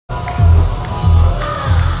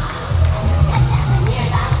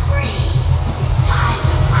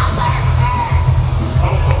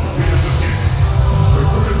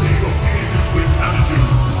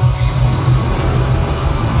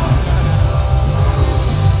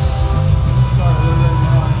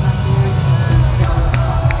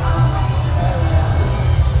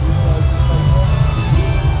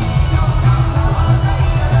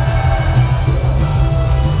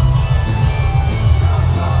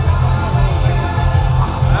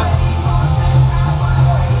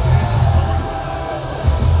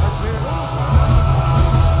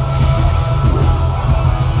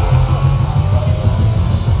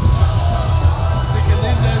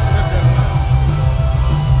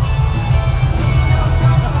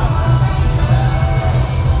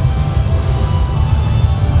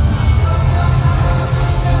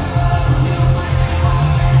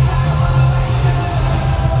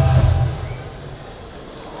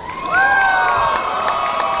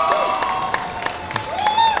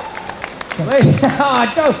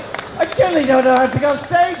I generally don't know how to go on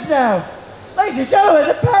stage now. Ladies and gentlemen,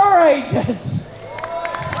 the Power Rangers.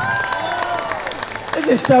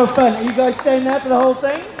 This is so fun. Are you guys staying there for the whole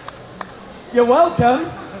thing? You're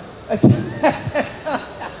welcome. What's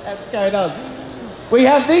going on? We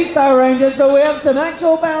have these Power Rangers, but we have some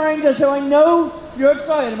actual Power Rangers who I know you're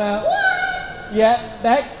excited about. What? Yeah,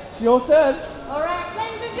 Beck, it's your turn. All right,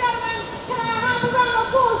 ladies and gentlemen, can I have a round of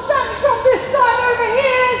applause starting from this side over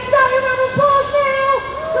here? Starting round of applause now.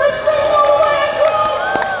 Let's bring it all the way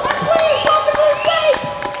across. And please welcome to the stage,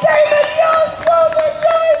 David Yost, Walter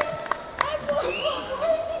Jones, and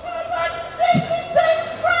who's the third one? It's Jason,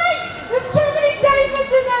 David, Frank. There's too many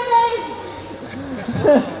Davids in their names.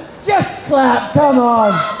 Just clap, come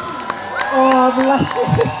on. Oh, bless you.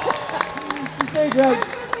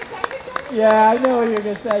 Yeah, I know what you're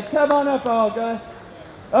going to say. Come on up, August.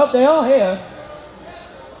 Oh, they are here.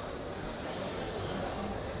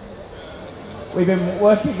 We've been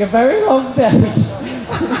working a very long day.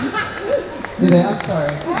 Today, I'm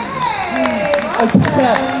sorry. Hey!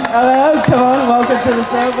 Hello, come on, welcome to the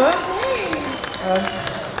sofa.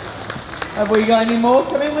 Have we got any more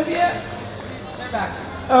coming with you? They're back.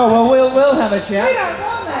 Oh, well, we'll have a We chat. don't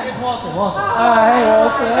want them. Here's Walter. Walter. Hey,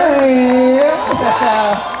 Walter.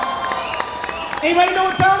 Hey. Anybody know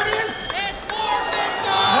what time it is? It's 4:50.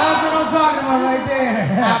 That's what I'm talking about right there.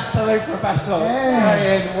 Absolute professional. Hey.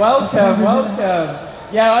 Ryan, welcome, welcome.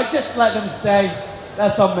 Yeah, I just let them stay.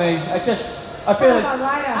 That's on me. I feel I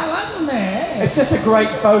like them, man. it's just a great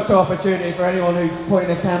photo opportunity for anyone who's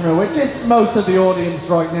pointing a camera, which is most of the audience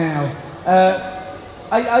right now.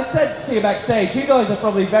 I said to you backstage, you guys are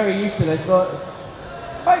probably very used to this, but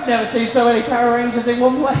I've never seen so many Power Rangers in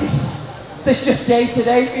one place. Is this just day to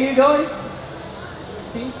day for you guys?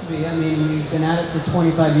 Seems to be. I mean, we've been at it for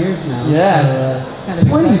 25 years now. Yeah. So, it's kind of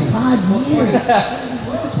 25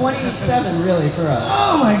 years. 27 really for us.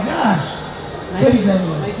 Oh my gosh. 27.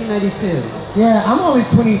 1992. Yeah, I'm only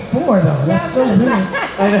 24 though. That's so weird.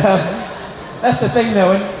 And that's the thing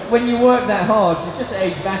though, when you work that hard, you just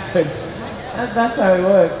age backwards. That's how it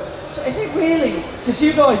works. So is it really? Because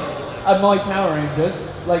you guys are my Power Rangers,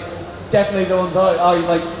 like definitely the ones I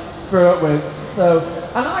like grew up with. So,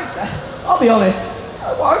 and I'll be honest,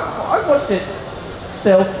 I watched it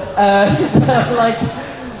still.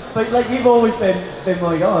 But you've always been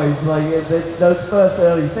my guys. Like those first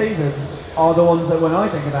early seasons are the ones that when I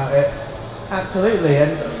think about it, absolutely.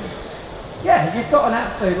 And yeah, you've got an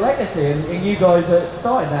absolute legacy, and you guys that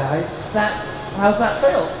started that. How's that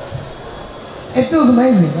feel? It feels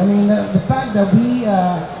amazing. I mean, the fact that we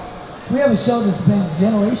have a show that's been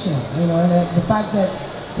generational, you know, and the fact that,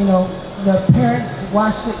 you know, the parents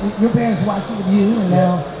watched it, your parents watched it with you, and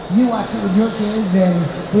now you watch it with your kids, and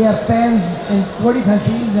we have fans in 40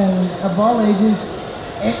 countries and of all ages.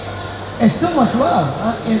 It's so much love.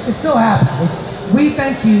 It's so happy. We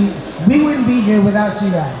thank you. We wouldn't be here without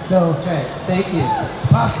you guys. So, Okay, thank you.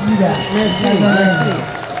 props to you guys.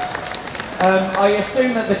 Merci. I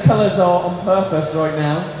assume that the colours are on purpose right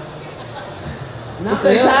now. Not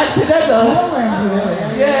It's really. accidental.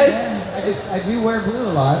 Yeah. I do wear blue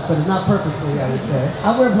a lot, but not purposely, I would say.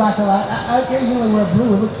 I wear black a lot. I occasionally wear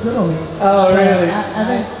blue. It looks good on me. Oh, But really? I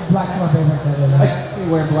think black's my favorite color. I actually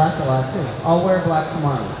wear black a lot too. I'll wear black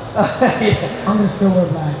tomorrow. Yeah. I'm gonna still wear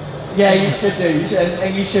black. Yeah, you should do. You should,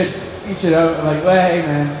 and you should like, well, hey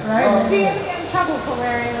man. Right? Do you ever get in trouble for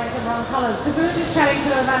wearing like the wrong colours? Because we were just chatting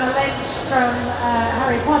to Amanda Lynch from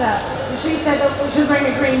Harry Potter, and she said that she was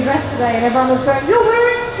wearing a green dress today, and everyone was going, "You're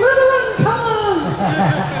wearing Slytherin colours!"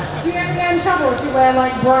 Do you ever get in trouble if you wear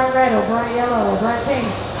like bright red or bright yellow or bright pink?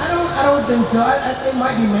 I don't think so. It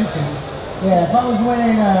might be mentioned. Yeah, if I was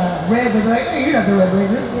wearing red, they'd be like, "Hey, you're not the Red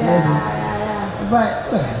Ranger." Yeah.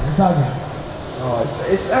 But whatever, it's all good. Oh,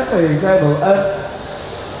 it's absolutely incredible.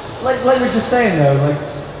 Like we were just saying though, like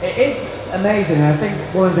it is amazing. I think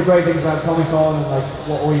one of the great things about Comic-Con and like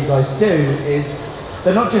what all you guys do is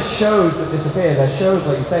they're not just shows that disappear. They're shows,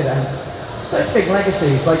 like you say, that have such big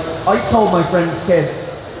legacies. Like I told my friends' kids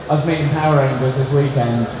I was meeting Power Rangers this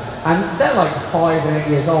weekend, and they're like 5 and 8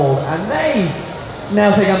 years old, and they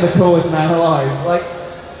now think I'm the coolest man alive. Like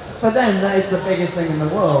for them, that is the biggest thing in the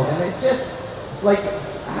world, and it's just like.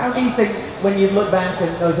 How do you think, when you look back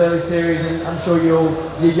at those early series, and I'm sure you're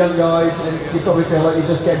young guys, and you probably feel like you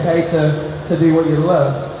just get paid to do what you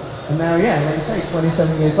love, and now, yeah, like you say,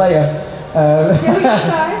 27 years later. Still young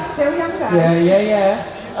guys, still young guys. Yeah.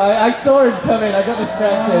 I saw him coming, I got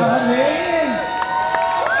distracted.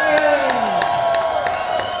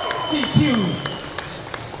 GQ.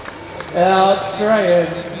 Oh, it's great.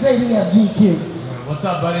 JDF GQ. What's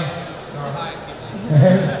up, buddy?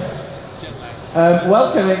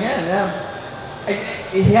 Welcome again.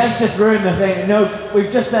 He has just ruined the thing. No,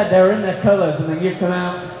 we've just said they're in their colours, and then you've come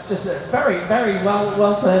out just very, very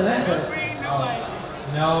well turned there.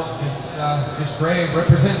 No, just gray,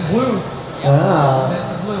 representing blue.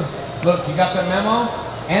 Representing blue. Look, you got that memo?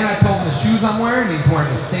 And I told him the shoes I'm wearing, he's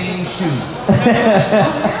wearing the same shoes.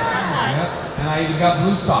 Yep. And I even got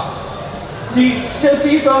blue socks. Do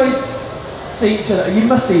you guys see each other? You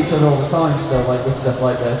must see each other all the time still, like with stuff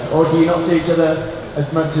like this, or do you not see each other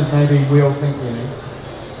as much as maybe we all think you do?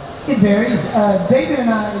 It varies. David and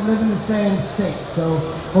I live in the same state,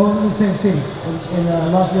 or in the same city, in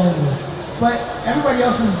Los Angeles. But everybody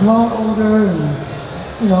else has grown older, and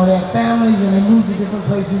they have families, and they move to different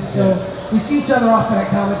places. So we see each other often at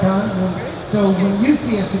Comic Cons, and so when you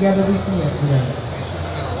see us together, we see us together.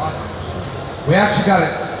 We actually got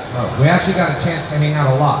it. We actually got a chance to hang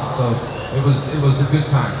out a lot, so it was a good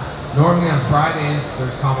time. Normally on Fridays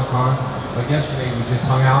there's Comic Con, but yesterday we just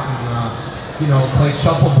hung out and played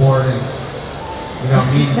shuffleboard and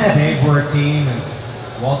me and Dave were a team and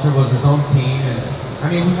Walter was his own team, and I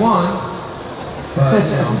mean we won, but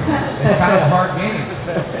it's kind of a hard game.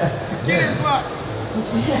 Beginner's luck.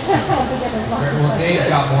 Well, Dave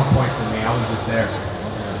got more points than me. I was just there.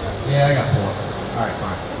 Yeah, I got 4. All right,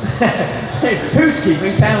 fine. Who's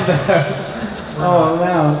keeping count though? Oh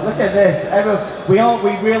no! Look at this. We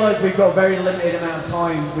realise we've got a very limited amount of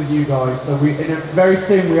time with you guys, so very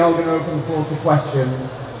soon we are going to open the floor to questions.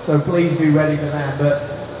 So please be ready for that.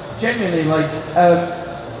 But genuinely,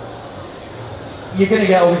 you're going to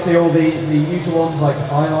get obviously all the usual ones like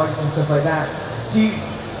highlights and stuff like that.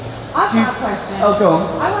 I've got a question. Oh, go on.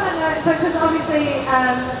 I want to know, because obviously,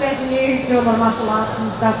 Jason, you do a lot of martial arts and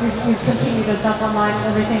stuff, you've continued your stuff online and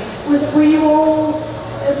everything. Were you all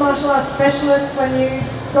martial arts specialists when you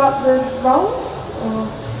got the roles? Or?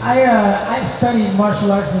 I studied martial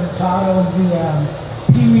arts as a child. I was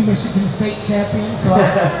the Pee Wee Michigan State champion, so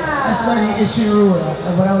I studied Ishiru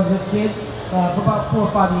when I was a kid for about 4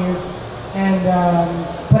 or 5 years, and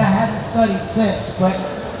but I haven't studied since. But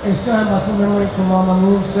I still have muscle memory from all my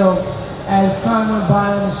moves, so as time went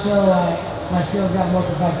by on the show, my skills got more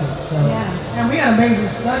perfected. So, and we got amazing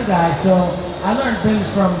stunt guys, so I learned things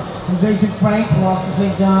from Jason Frank, from Austin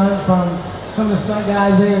St. John, from some of the stunt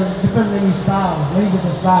guys. They are many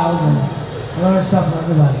different styles, and I learned stuff from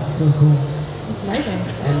everybody, so it's cool. It's amazing.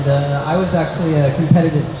 And I was actually a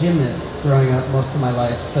competitive gymnast growing up most of my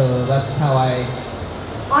life, so that's how I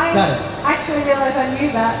got it. I actually realised I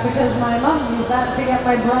knew that because my mum used that to get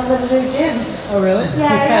my brother to do gym. Oh, really?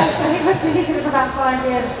 Yeah, so he did it for about 5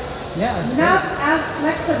 years. Yeah. Not as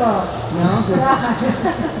flexible. No?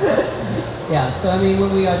 Yeah, so I mean,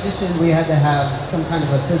 when we auditioned, we had to have some kind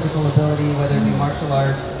of a physical ability, whether it be martial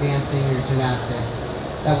arts, dancing, or gymnastics.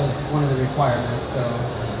 That was one of the requirements, so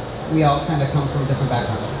we all kind of come from different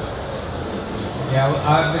backgrounds. Yeah,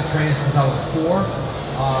 I've been training since I was 4.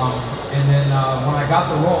 And then when I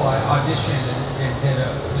got the role, I auditioned and did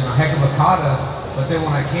a heck of a kata. But then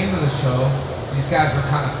when I came to the show, these guys were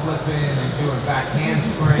kind of flipping and doing back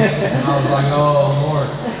handsprings, and I was like, oh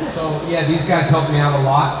Lord. So yeah, these guys helped me out a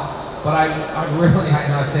lot. But I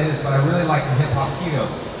know I say this, but I really like the hip hop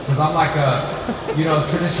keto because I'm like a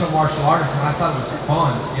traditional martial artist, and I thought it was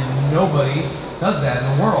fun, and nobody does that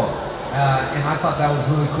in the world. And I thought that was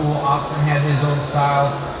really cool. Austin had his own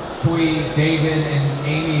style. Twee, David, and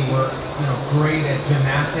Amy were, great at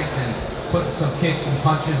gymnastics and putting some kicks and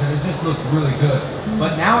punches, and it just looked really good.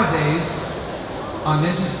 But nowadays, on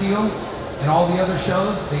Ninja Steel and all the other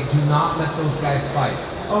shows, they do not let those guys fight.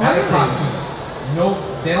 Out of costume. No,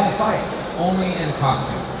 they don't fight. Only in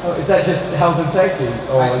costume. Oh, is that just health and safety?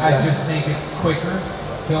 I just think it's quicker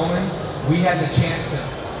filming. We had the chance to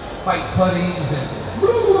fight putties and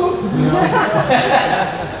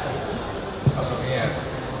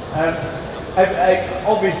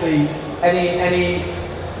obviously, any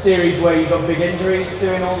series where you got big injuries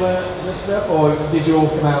doing all the stuff, or did you all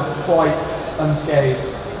come out quite unscathed?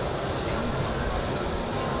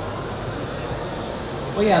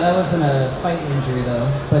 Well, yeah, that wasn't a fight injury though.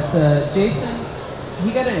 But Jason,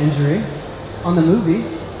 he got an injury on the movie.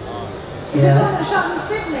 Is this one that shot in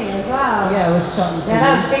Sydney as well? Yeah, it was shot in Sydney. Yeah,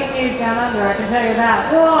 that was big news down under, I can tell you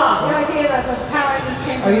that. Whoa! The idea that the Power Rangers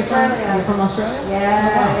came to Australia. Are you from Australia?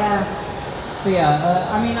 Yeah, yeah. So yeah,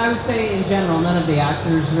 I mean, I would say in general, none of the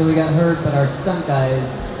actors really got hurt, but our stunt guys,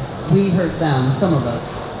 we hurt them, some of us.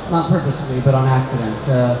 Not purposely, but on accident.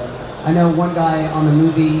 I know one guy on the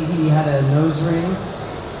movie, he had a nose ring,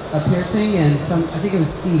 a piercing, and I think it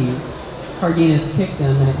was Steve Cardenas kicked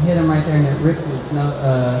him, and it hit him right there, and it ripped his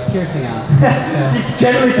piercing out. You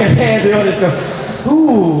generally can hear the audience go,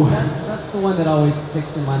 ooh. That's the one that always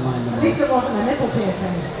sticks in my mind the At least most. it wasn't a nipple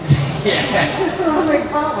piercing. Yeah. I'm a big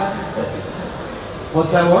fan of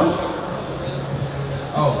What's that one?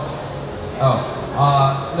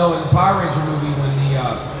 No, in the Power Ranger movie, when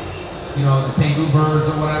the Tengu birds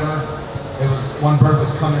or whatever, it was one bird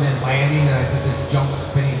was coming in landing, and I did this jump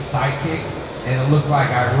spinning sidekick, and it looked like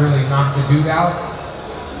I really knocked the dude out.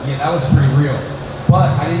 Yeah, that was pretty real, but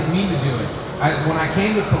I didn't mean to do it. When I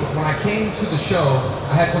came to the show,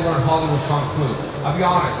 I had to learn Hollywood Kung Fu. I'll be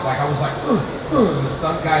honest, like I was like, and the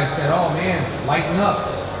stunt guy said, "Oh man, lighten up,"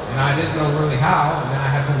 and I didn't know really how, and then I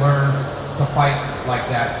had to learn to fight like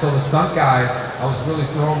that. So the stunt guy, I was really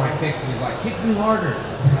throwing my kicks, and he's like, "Kick me harder,"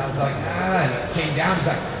 and I was like, "Ah," and he came down, he's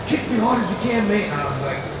like, "Kick me hard as you can, mate," and I was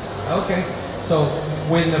like, "Okay." So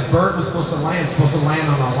when the bird was supposed to land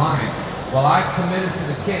on a line. Well, I committed to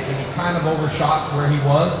the kick, and he kind of overshot where he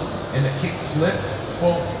was, and the kick slipped,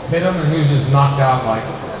 hit him, and he was just knocked out, like,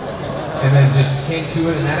 and then just came to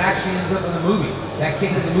it, and that actually ends up in the movie. That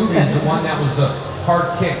kick in the movie is the one that was the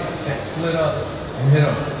hard kick that slid up and hit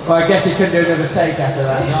him. Well, I guess he couldn't do another take after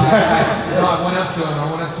that. I went up to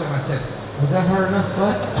him, I said, "Was that hard enough,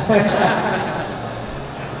 bud?"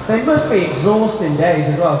 They must be exhausting days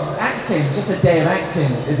as well, because acting, just a day of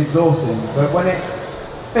acting is exhausting, but when it's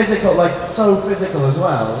physical, like so physical as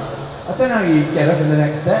well, I don't know how you get up in the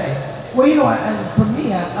next day. Well, you know, for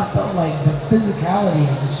me, I felt like the physicality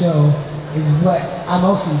of the show is what I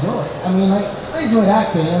most enjoy. I mean, like, I enjoyed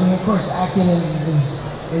acting. I mean, of course, acting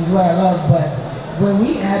is what I love, but when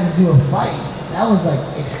we had to do a fight, that was like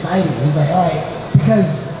exciting. It was like, all right,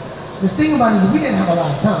 because the thing about it is we didn't have a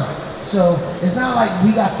lot of time. So it's not like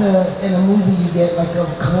we got to, in a movie, you get like a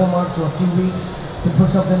couple months or a few weeks to put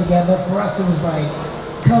something together. For us, it was like,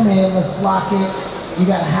 come in, let's block it. You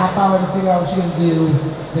got a half hour to figure out what you're gonna do.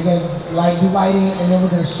 They're gonna do lighting, and then we're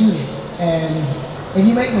gonna shoot it. And if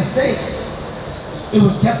you make mistakes, it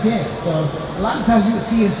was kept in. So a lot of times you would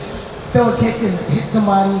see us throw a kick and hit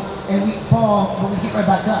somebody, and we fall, but we get right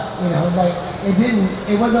back up. You know, like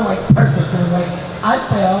it wasn't like perfect. It was like I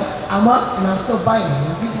fell, I'm up, and I'm still biting,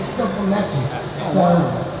 and people are still coming at you. So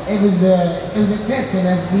it was intense, and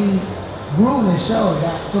as we grew the show, it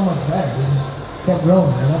got so much better. We just kept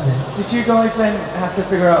growing. I loved it. Did you guys then have to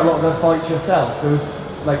figure out a lot of the fights yourself? There was,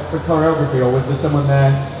 like, for choreography, or was there someone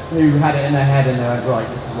there who had it in their head and they went, right,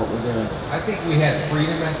 this is what we're doing? I think we had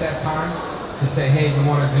freedom at that time to say, hey, we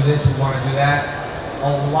want to do this, we want to do that.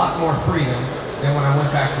 A lot more freedom than when I went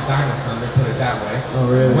back to Dino Thunder, put it that way. Oh,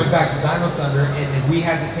 really? I went back to Dino Thunder, and we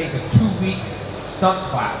had to take a 2-week stunt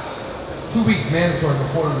class. 2 weeks mandatory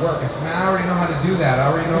before we work. I said, man, I already know how to do that. I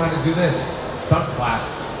already know how to do this. Stunt class.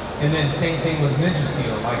 And then same thing with Ninja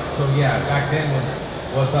Steel. Like, so yeah, back then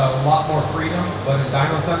was a lot more freedom, but in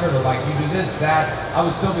Dino Thunder, they're like, you do this, that. I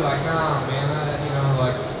would still be like, nah, man,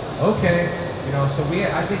 like, okay. So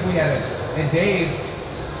I think we had and Dave,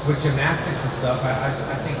 with gymnastics and stuff,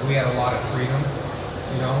 I think we had a lot of freedom.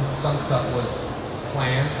 Some stuff was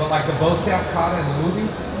planned, but like the bow staff kata in the movie,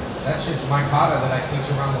 that's just my kata that I teach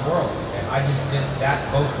around the world. And I just did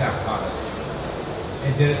that bow staff kata.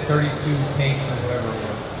 And did it 32 takes and whatever it was.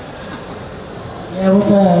 Yeah,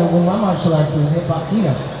 with my martial arts, it was hip-hop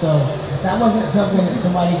kino. So that wasn't something that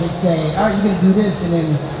somebody could say, all right, you're going to do this, and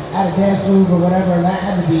then add a dance move or whatever, and that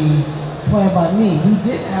had to be planned by me. We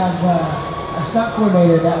did have a stunt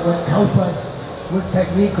coordinator that would help us with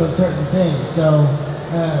technique on certain things, so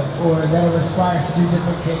or that would inspire us to do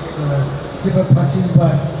different kicks or different punches,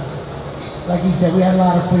 but like you said, we had a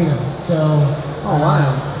lot of freedom. So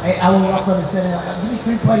I would walk on the set and give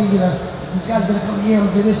me 3 putties, this guy's gonna come here, I'm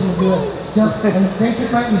gonna do this, and we'll do it. Jump. And Jason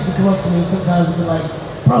Frank used to come up to me sometimes and be like,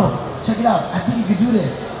 bro, check it out, I think you could do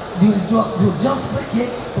this. Do a jump split kick,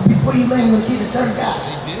 but before you land, you're gonna kick the third guy.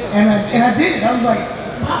 And I did it. I was like,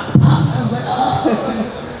 pop, pop. I was like, oh.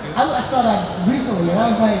 I saw that recently, and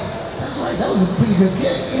I was like, that's right, that was a pretty good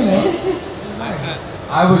kick,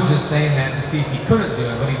 I was just saying that to see if he couldn't do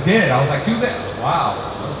it, but he did. I was like, do that. Wow,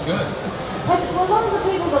 that was good. Well, a lot of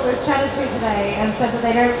the people that we've chatted to today have said that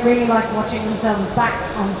they don't really like watching themselves back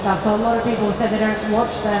on stuff. So a lot of people have said they don't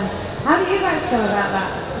watch them. How do you guys feel about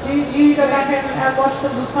that? Do you go back and watch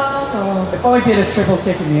them for fun, or? If I did a triple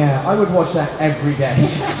kick in the air, I would watch that every day.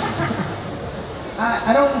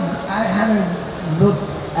 I haven't looked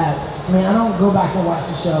at, I don't go back and watch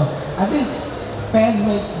the show. I think fans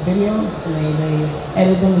make videos and they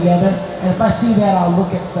edit them together. And if I see that, I'll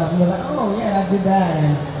look at stuff and be like, oh yeah, I did that.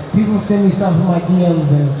 And people send me stuff in my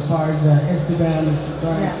DMs as far as Instagram is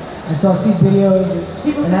concerned. Yeah. And so I see videos.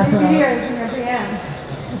 People send you videos in your DMs.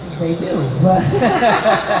 They do, but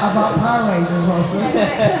about Power Rangers mostly.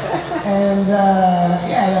 And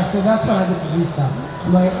yeah, so that's when I get to see stuff.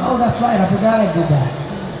 I'm like, oh, that's right, I forgot I did that.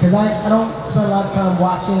 Because I don't spend a lot of time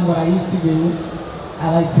watching what I used to do.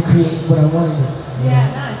 I like to create what I want to do. Yeah,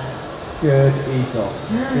 nice. Good ethos.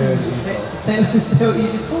 Good ethos. Say what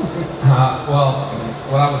you just told me. Well,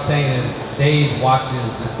 what I was saying is Dave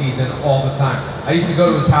watches the season all the time. I used to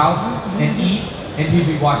go to his house and eat, and he'd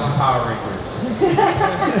be watching Power Rangers.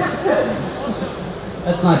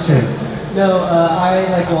 That's not true. No, I,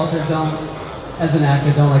 like Walter, as an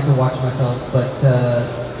actor, don't like to watch myself, but,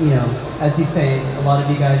 you know, as he's saying, a lot of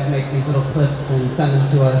you guys make these little clips and send them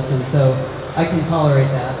to us, and so I can tolerate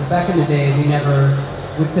that. But back in the day, we never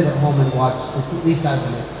would sit at home and watch, at least I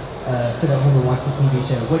wouldn't, sit at home and watch the TV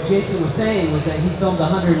show. What Jason was saying was that he filmed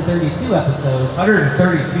 132 episodes.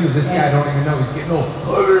 132, this guy don't even know he's getting old.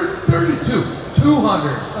 132,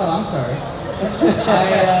 200. Oh, I'm sorry.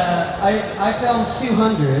 I filmed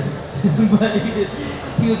 200, but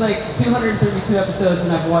he was like 232 episodes,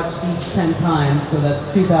 and I've watched each 10 times, so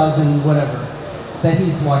that's 2,000 whatever that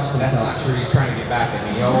he's watched himself. That's not true. He's trying to get back at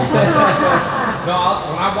me. He always does that. No,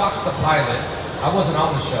 when I watched the pilot, I wasn't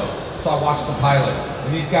on the show, so I watched the pilot,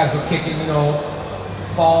 and these guys were kicking, you know,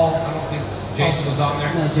 Paul. I don't think Jason was on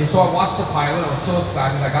there. No, Jason. So I watched the pilot. I was so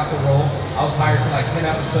excited. I got the role. I was hired for like 10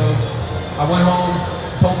 episodes. I went home,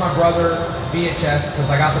 told my brother VHS because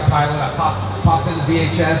I got the pilot. I popped in the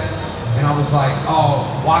VHS, and I was like, "Oh,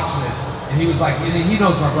 watch this." And he was like, and he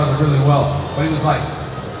knows my brother really well, but he was like,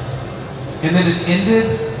 and then it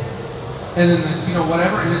ended, and then you know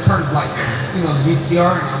whatever, and it turned like, you know, the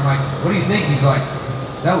VCR, and I'm like, "What do you think?" He's like,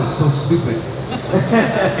 "That was so stupid."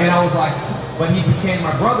 And I was like, but he became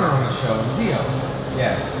my brother on the show, Zio.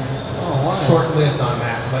 Yeah. Oh, wow. Short-lived on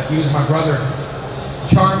that, but he was my brother.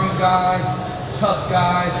 Charming guy, tough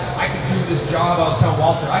guy. I could do this job. I was telling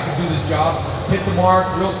Walter, I could do this job. Hit the mark,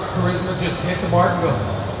 real charisma, just hit the mark and go,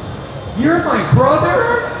 "You're my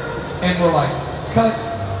brother?" And we're like, "Cut.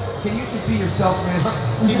 Can you just be yourself,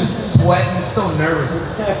 man?" He was sweating, so nervous.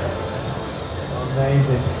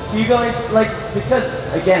 Amazing. Do you guys, like, because,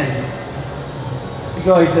 again, you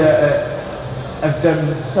guys have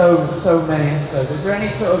done so many episodes, is there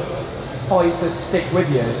any sort of fights that stick with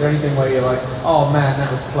you? Is there anything where you're like, "Oh man,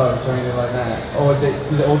 that was close," or anything like that? Or does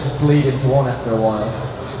it all just bleed into one after a while?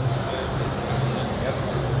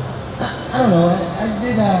 I don't know.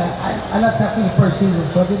 I left after the first season,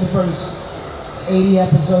 so I did the first 80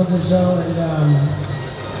 episodes or so, and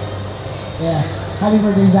yeah, Happy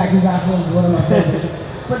Birthday Zach is absolutely one of my favorites.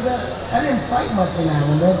 But I didn't fight much in that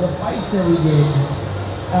one. The fights that we did,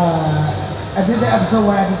 I did the episode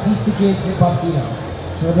where I had to teach the kids hip hop, you know.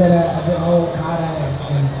 So I did a whole kata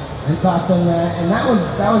and taught them that, and that was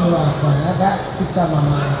a lot of fun. That sticks out in my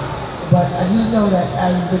mind. But I just know that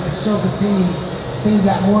as the show continued, things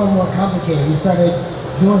got more and more complicated. We started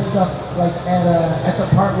doing stuff like at the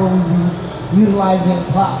part where we were utilizing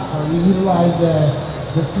props, or we utilized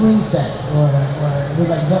the swing set, or we're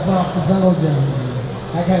like jumping off the jungle gyms and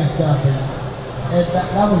that kind of stuff. And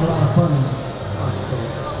that was a lot of fun.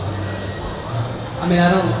 I mean,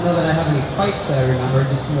 I don't know that I have any fights that I remember,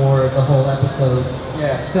 just more the whole episodes.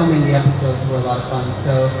 Yeah. Filming the episodes were a lot of fun.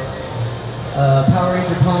 So, Power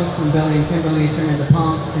Ranger punks, when Billy and Kimberly turned into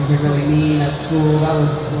punks and get really mean at school, that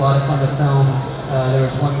was a lot of fun to film. There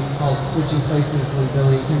was one called Switching Places when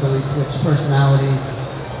Billy and Kimberly switched personalities.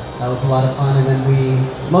 That was a lot of fun, and then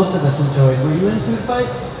most of us enjoyed. Were you in Food Fight?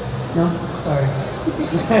 No? Sorry.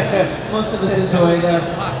 Most of us enjoyed.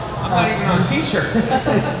 I'm not even on t-shirt.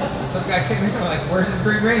 Some guy came in like, "Where's his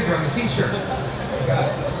Green Ranger on the t-shirt?"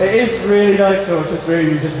 It is really nice to watch the three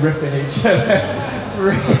of you just ripping each other. It's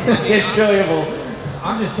really enjoyable.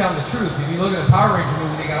 I'm just telling the truth. If you look at the Power Ranger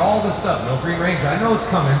movie, they got all this stuff. No Green Ranger. I know it's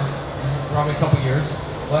coming, probably a couple years,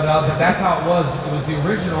 but that's how it was. It was the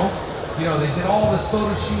original. You know, they did all this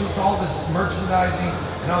photo shoots, all this merchandising,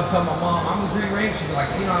 and I would tell my mom, "I'm the Green Ranger." She'd be like,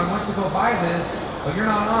 "You know, I went to go buy this, but you're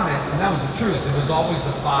not on it." And that was the truth. It was always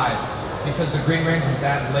the 5, because the Green Ranger was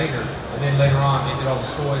added later, and then later on they did all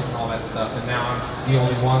the toys and all that stuff, and now I'm the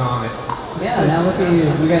only one on it. Yeah, now look at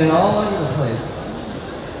you. We got it all over the place.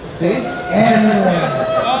 See?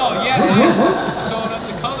 Oh yeah, nice. Throwing up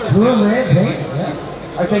the colors. Blue, red, pink. Yeah.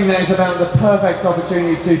 I think that is about the perfect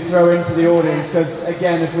opportunity to throw into the audience, because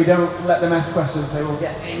again, if we don't let them ask questions, they will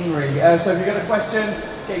get angry. So if you've got a question,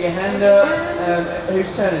 get your hand up.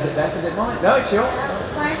 Whose turn is it, Beth? Is it mine? No, it's yours.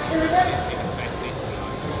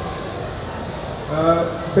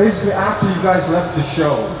 Basically, after you guys left the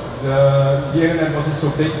show, the internet wasn't so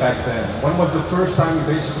big back then. When was the first time you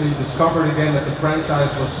basically discovered again that the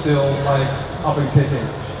franchise was still like up and kicking?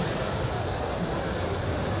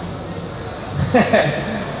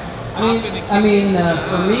 I mean,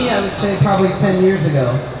 for me, I would say probably 10 years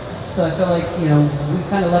ago. So I feel like, you know, we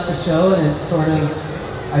kind of left the show and it sort of,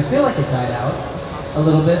 I feel like it died out a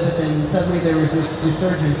little bit, but then suddenly there was this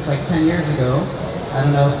resurgence like 10 years ago. I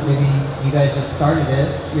don't know, maybe you guys just started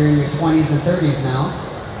it. You're in your 20s and 30s now,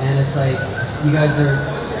 and it's like, you guys are,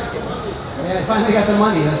 yeah, finally got the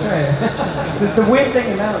money, that's right. The weird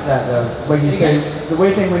thing about that though, when you say, the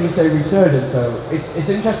weird thing when you say resurgence though, it's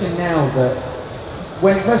interesting now that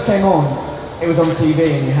when it first came on, it was on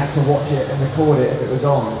TV and you had to watch it and record it if it was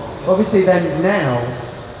on. Obviously then now,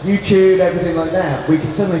 YouTube, everything like that, we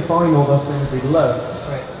can suddenly find all those things we love.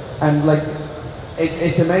 Right. And like,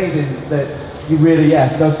 it's amazing that you really,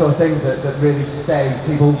 yeah, those sort of things that really stay,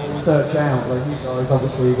 people search out, like you guys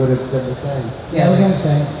obviously would have done the same. Yeah, I was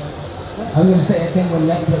gonna say, I think when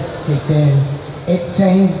Netflix kicked in, it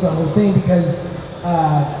changed the whole thing because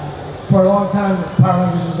for a long time, Power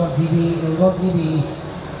Rangers was on TV, and it was on TV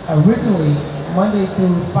originally Monday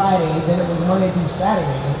through Friday, then it was Monday through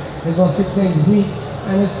Saturday. It was on 6 days a week,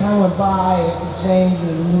 and as time went by, it changed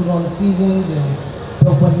and moved on the seasons.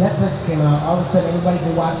 But when Netflix came out, all of a sudden everybody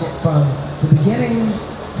could watch it from the beginning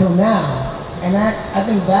till now, and I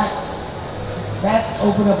think that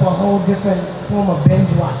opened up a whole different form of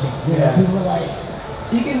binge watching. You know, people are like,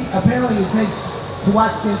 apparently it takes, to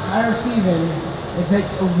watch the entire season, it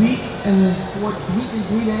takes a week and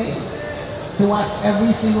 3 days to watch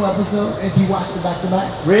every single episode if you watch it back to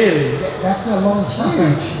back. Really? That's a long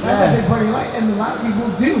time. That's a big part of your life, and a lot of people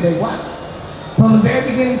do. They watch from the very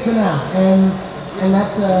beginning to now, and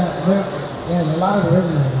that's a lot of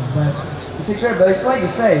originalism. But it's incredible. But it's like you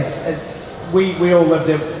say, we all loved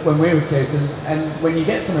it when we were kids, and when you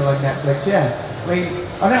get something like Netflix, yeah. I mean,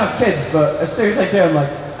 I don't have kids, but as soon as I do, I'm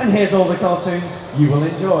like, and here's all the cartoons you will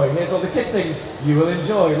enjoy. Here's all the kids things you will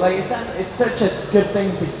enjoy. Like it's such a good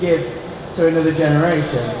thing to give to another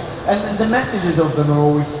generation, and the messages of them are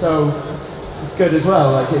always so good as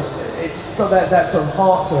well. Like it's got that sort of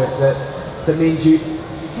heart to it that means you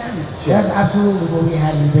can share. That's absolutely what we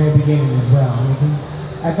had in the very beginning as well. Because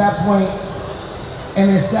at that point,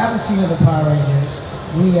 in the establishing of the Power Rangers,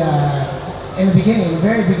 we in the beginning, the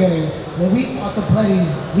very beginning, when we fought the putties,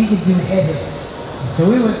 we could do head hits. So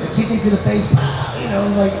we would kick into the face, you know,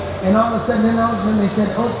 like, and all of a sudden they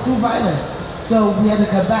said, oh, it's too violent. So we had to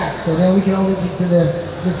cut back. So then we could only get to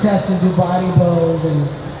the chest and do body blows, and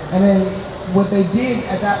then what they did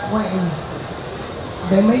at that point is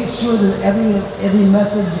they made sure that every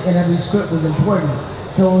message and every script was important.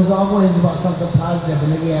 So it was always about something positive,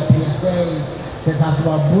 and then we had PSAs that talked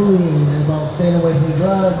about bullying and about staying away from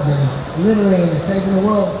drugs and littering and saving the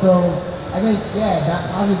world. So I think, yeah,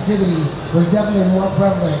 that positivity was definitely more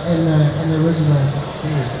prevalent in the original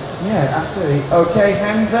series. Yeah, absolutely. Okay,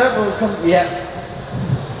 hands up. We'll come. Yeah.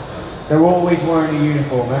 They're always wearing a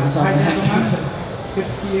uniform every time. Hi, gentlemen. Good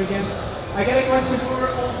to see you again. I got a question for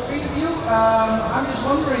all three of you. I'm just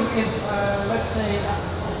wondering if, let's say,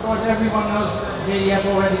 of course, everyone knows that JDF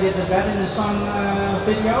already did the Bed in the Sun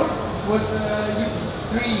video. Would you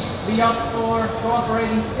three be up for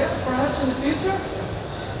cooperating together, perhaps in the future?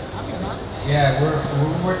 Yeah,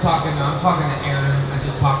 we're talking. I'm talking to Aaron. I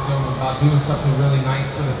just talked to him about doing something really nice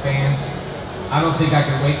for the fans. I don't think I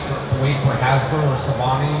can wait for Hasbro or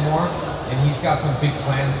Saban anymore. And he's got some big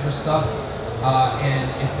plans for stuff. And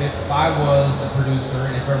if I was the producer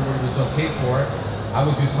and if everybody was okay for it, I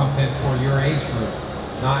would do something for your age group.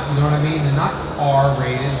 Not, you know what I mean? And not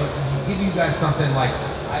R-rated, but give you guys something like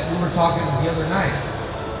we were talking the other night.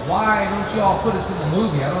 Why don't you all put us in the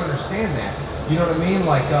movie? I don't understand that. You know what I mean?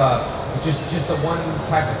 Like. Just a one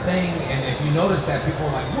type of thing, and if you notice that, people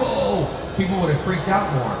are like, whoa, people would have freaked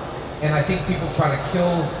out more. And I think people try to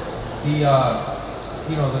kill the,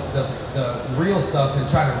 the real stuff and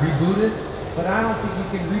try to reboot it, but I don't think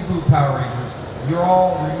you can reboot Power Rangers. You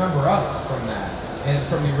all remember us from that, and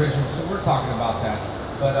from the original, so we're talking about that.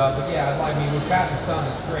 But yeah, I mean, with Bat in the Sun,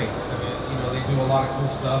 it's great. I mean, you know, they do a lot of cool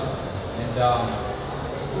stuff, and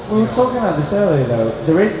we were talking about this earlier though,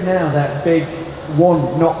 there is now that big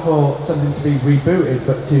one, not for something to be rebooted,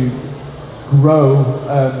 but to grow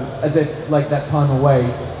as if like that time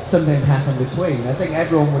away, something happened between. I think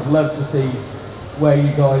everyone would love to see where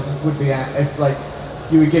you guys would be at if like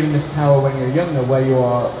you were given this power when you're younger, where you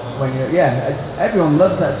are when you're, yeah, everyone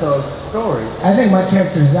loves that sort of story. I think my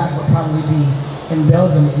character Zach would probably be in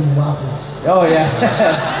Belgium eating waffles. Oh yeah.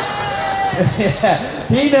 Yeah,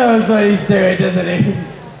 he knows what he's doing, doesn't he?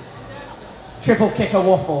 Triple kick a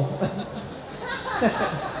waffle.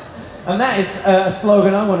 And that is a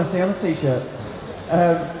slogan I want to see on a t-shirt.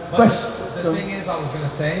 The thing is, I was going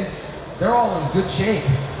to say, they're all in good shape.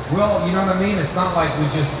 Well, you know what I mean? It's not like we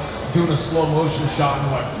just doing a slow motion shot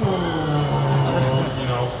and like, you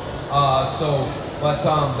know. So But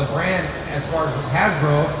the brand, as far as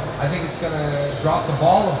Hasbro, I think it's going to drop the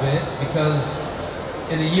ball a bit because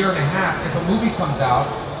in a year and a half, if a movie comes out,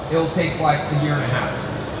 it'll take like a year and a half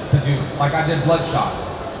to do. Like I did Bloodshot.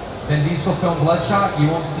 Then Diesel filmed Bloodshot, you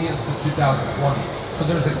won't see it until 2020. So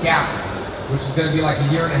there's a gap, which is going to be like a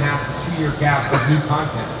year and a half to 2 year gap of new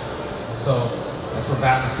content. So that's where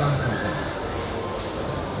Bat in the Sun comes in.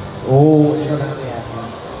 Oh,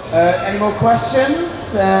 any more questions?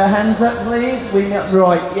 Hands up, please.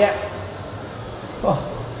 Right, yeah. Oh.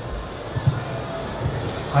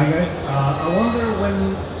 Hi guys, I wonder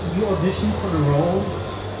when you auditioned for the roles,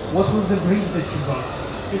 what was the brief that you got?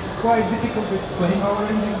 It's quite difficult to explain Power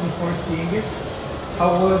Rangers before seeing it.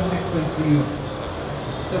 How was it explained to you?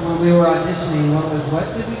 So when we were auditioning, what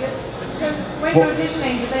did we get? So when you're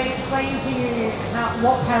auditioning, did they explain to you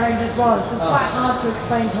what Power Rangers was? It's quite hard to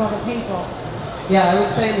explain to other people. Yeah, I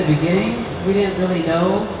would say in the beginning, we didn't really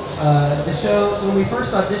know. The show, when we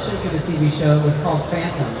first auditioned for the TV show, it was called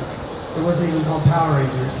Phantoms. It wasn't even called Power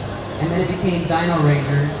Rangers. And then it became Dino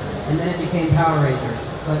Rangers, and then it became Power Rangers.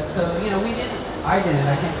 But so, you know, I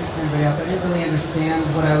can't speak for anybody else, I didn't really understand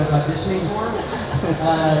what I was auditioning for.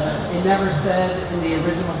 It never said in the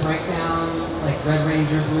original breakdown, like Red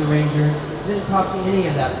Ranger, Blue Ranger, it didn't talk to any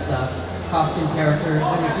of that stuff. Costume characters,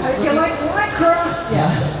 and it's just You're like, what, girl?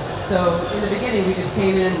 Yeah. So in the beginning, we just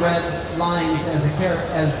came in and read lines as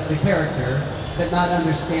the character, but not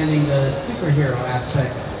understanding the superhero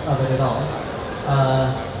aspect of it at all.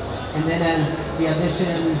 And then as the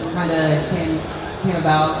auditions kind of came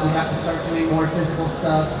about, we have to start doing more physical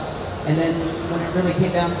stuff. And then when it really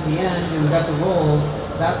came down to the end and we got the roles,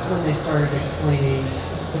 that's when they started explaining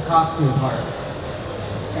the costume part.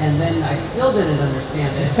 And then I still didn't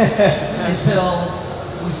understand it until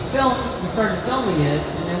we started filming it,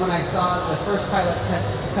 and then when I saw the first pilot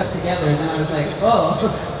cut together, then I was like, oh,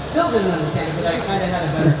 still didn't understand it, but I kind of had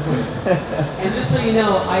a better clue. And just so you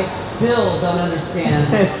know, I still don't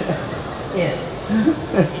understand it,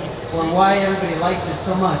 or why everybody likes it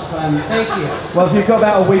so much, but thank you. Well, if you've got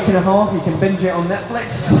about a week and a half, you can binge it on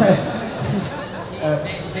Netflix.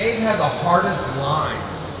 Dave had the hardest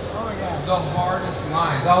lines. Oh yeah. The hardest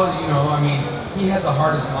lines. He had the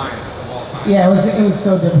hardest lines. Yeah, it was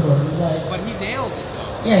so difficult. It was like, but he nailed it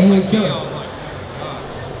though. Yeah, he would kill it.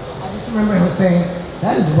 I just remember him saying,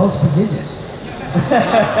 "That is most prodigious."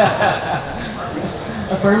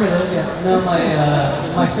 Affirmative, yeah. No,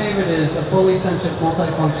 my favorite is a fully sentient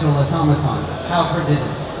multifunctional automaton. How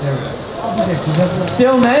prodigious. There we go.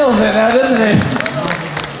 Still nails it now, doesn't he?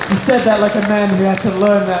 He said that like a man who had to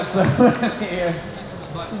learn that, so yeah.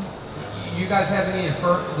 You guys have any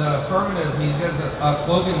the affirmative? He has a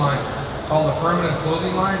clothing line called the Affirmative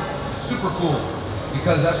Clothing Line. Super cool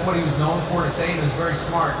because that's what he was known for to say, and it's very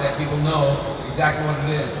smart that people know exactly what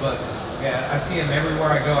it is. But yeah, I see him everywhere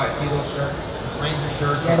I go. I see those shirts, Ranger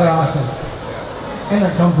shirts. Yeah, they're awesome. Yeah. And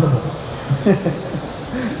they're comfortable.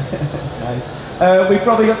 Nice. We've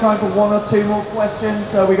probably got time for one or two more questions.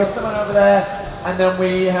 So we got someone over there, and then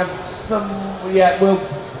we have some. Yeah,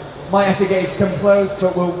 might have to get it to come close,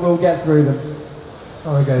 but we'll get through them.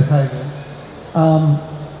 Alright guys, hi again.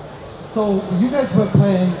 So you guys were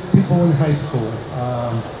playing people in high school.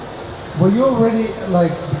 Were you already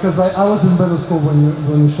because I was in middle school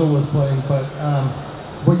when the show was playing, but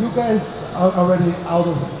were you guys already out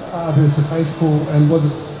of obviously high school, and was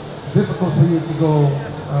it difficult for you to go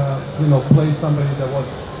play somebody that was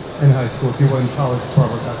in high school if you were in college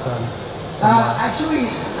probably at that time? Actually,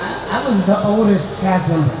 I was the oldest cast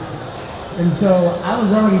member. And so I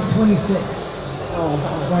was already 26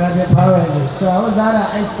 when I did Power Rangers. So I was out of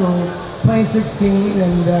high school playing 16,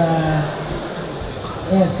 and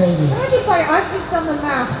yeah, it's crazy. Can I just say, I've just done the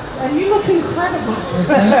maths, and you look incredible.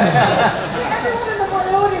 Thank you. Everyone in the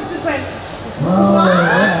audience just went, Oh,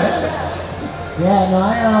 yeah, no,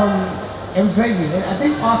 it was crazy. I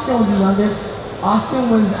think Austin was the youngest. Austin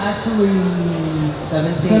was actually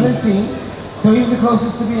 17. So he was the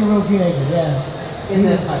closest to being a real teenager, yeah. In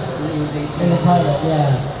this pilot, he was 18. In the pilot,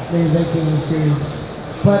 yeah. He was 18 in the series.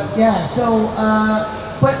 But yeah, so,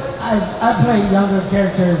 but I played younger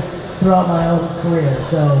characters throughout my whole career.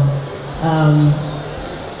 So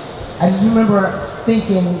I just remember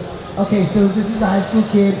thinking, okay, so this is a high school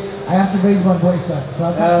kid. I have to raise my voice up. So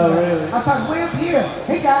I talk way up here.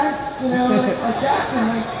 Hey guys, like that.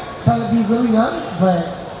 And so I'd be really young,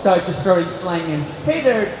 but Start just throwing slang in. Hey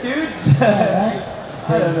there, dudes. yeah, right?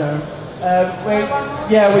 I don't know.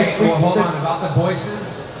 Hold on, about the voices,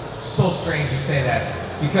 so strange you say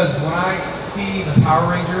that. Because when I see the Power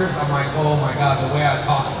Rangers, I'm like, oh my god, the way I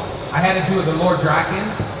talk. I had to do it with the Lord Draken.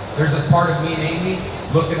 There's a part of me and Amy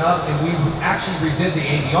looking up, and we actually redid the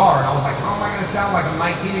ADR, and I was like, how am I going to sound like I'm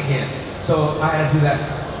 19 again? So I had to do that.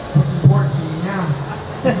 What's important to me now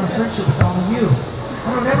is my friendship with all of you.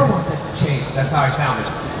 I don't ever want that to change. That's how I sounded.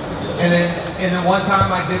 And then one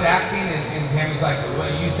time I did acting, and Tammy's like,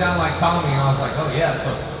 well, you sound like Tommy. And I was like, oh yeah,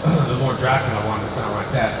 so the Lord Dracula wanted to sound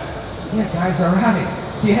like that. So, yeah, guys, all right.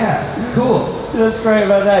 Yeah, cool. What's great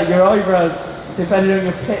about that? Your eyebrows, depending on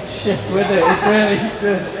your pitch shift with it, it's really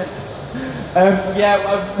good.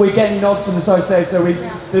 We're getting nods from the side stage, so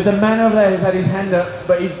there's a man over there who's had his hand up,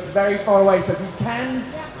 but he's very far away, so if you can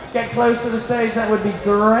get close to the stage, that would be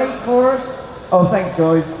great for us. Oh, thanks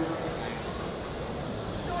guys.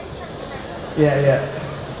 Yeah.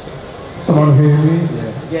 Someone hear me?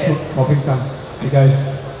 Yeah. Morphing time. Hey guys,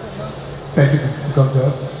 thank you to come to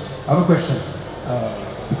us. I have a question,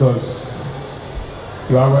 because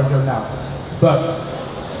you are one job now. But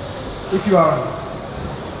if you are,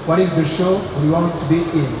 what is the show you want to be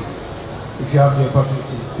in if you have the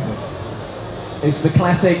opportunity today? It's the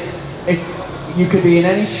classic, if you could be in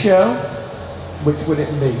any show, which would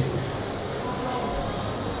it be?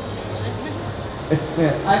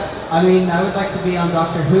 I mean, I would like to be on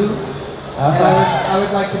Doctor Who. I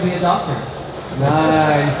would like to be a doctor.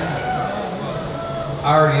 Nice.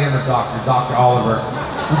 I already am a doctor, Dr. Oliver.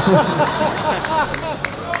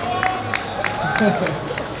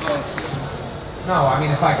 No, I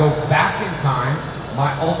mean, if I go back in time,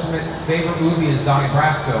 my ultimate favorite movie is Donnie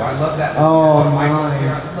Brasco. I love that movie. Oh, nice.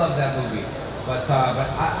 nice. I love that movie. But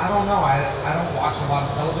I don't know. I don't watch a lot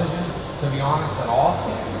of television, to be honest, at all,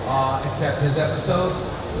 except his episodes.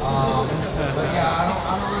 But yeah,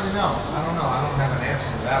 I don't really know. I don't know. I don't have an answer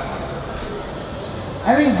to that one.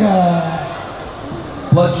 I think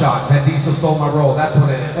Bloodshot. Van Diesel stole my role. That's what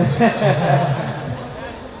it is.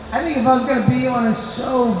 I think if I was going to be on a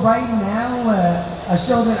show right now, a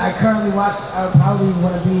show that I currently watch, I would probably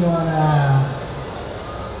want to be on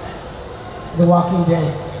The Walking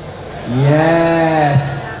Dead. Yes.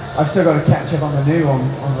 I've still got to catch up on the new one.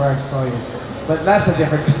 I'm very excited. But that's a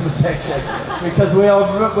different conversation because we are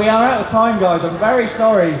out of time, guys. I'm very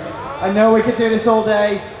sorry. I know we could do this all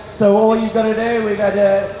day. So all you've got to do, we've got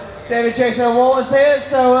David Jason Walters here.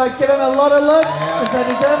 So give him a lot of love because they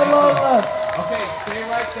deserve a lot of love. Okay, stay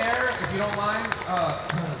right there if you don't mind.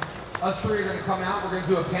 Us three are going to come out. We're going to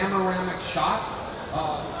do a panoramic shot.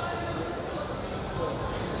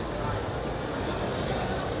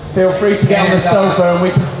 Feel free to get on the sofa and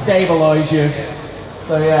we can stabilize you.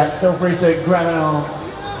 So yeah, feel free to grab an arm.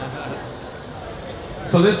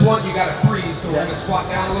 So this one you got to freeze. So we're going to squat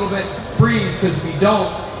down a little bit. Freeze, because if you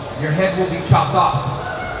don't, your head will be chopped off.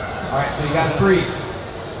 All right, so you got to freeze.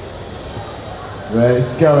 Right,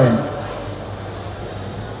 it's going.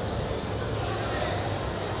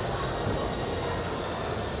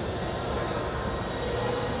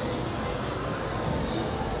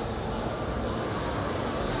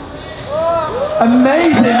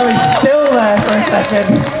 Amazingly still there for a second.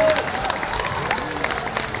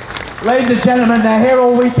 Ladies and gentlemen, they're here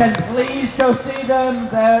all weekend. Please go see them.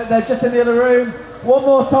 They're just in the other room. One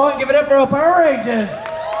more time, give it up for our Power Rangers.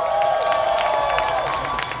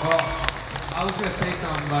 Well, I was going to say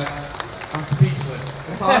something, but I'm speechless.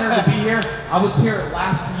 It's an honor to be here. I was here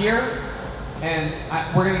last year, and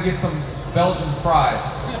we're going to get some Belgian fries.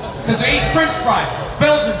 Because they eat French fries.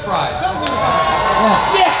 Belgian fries.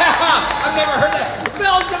 Yeah! I've never heard that.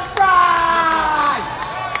 Belgian fries!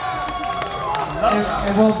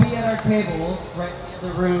 And we'll be at our tables right in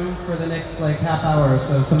the room for the next like half hour or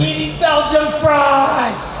so. Eating Belgian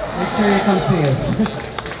fries! Make sure you come see us.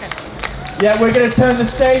 Yeah, we're going to turn the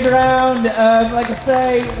stage around. Like I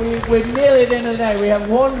say, we're nearly at the end of the day. We have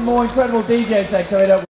one more incredible DJ set coming up.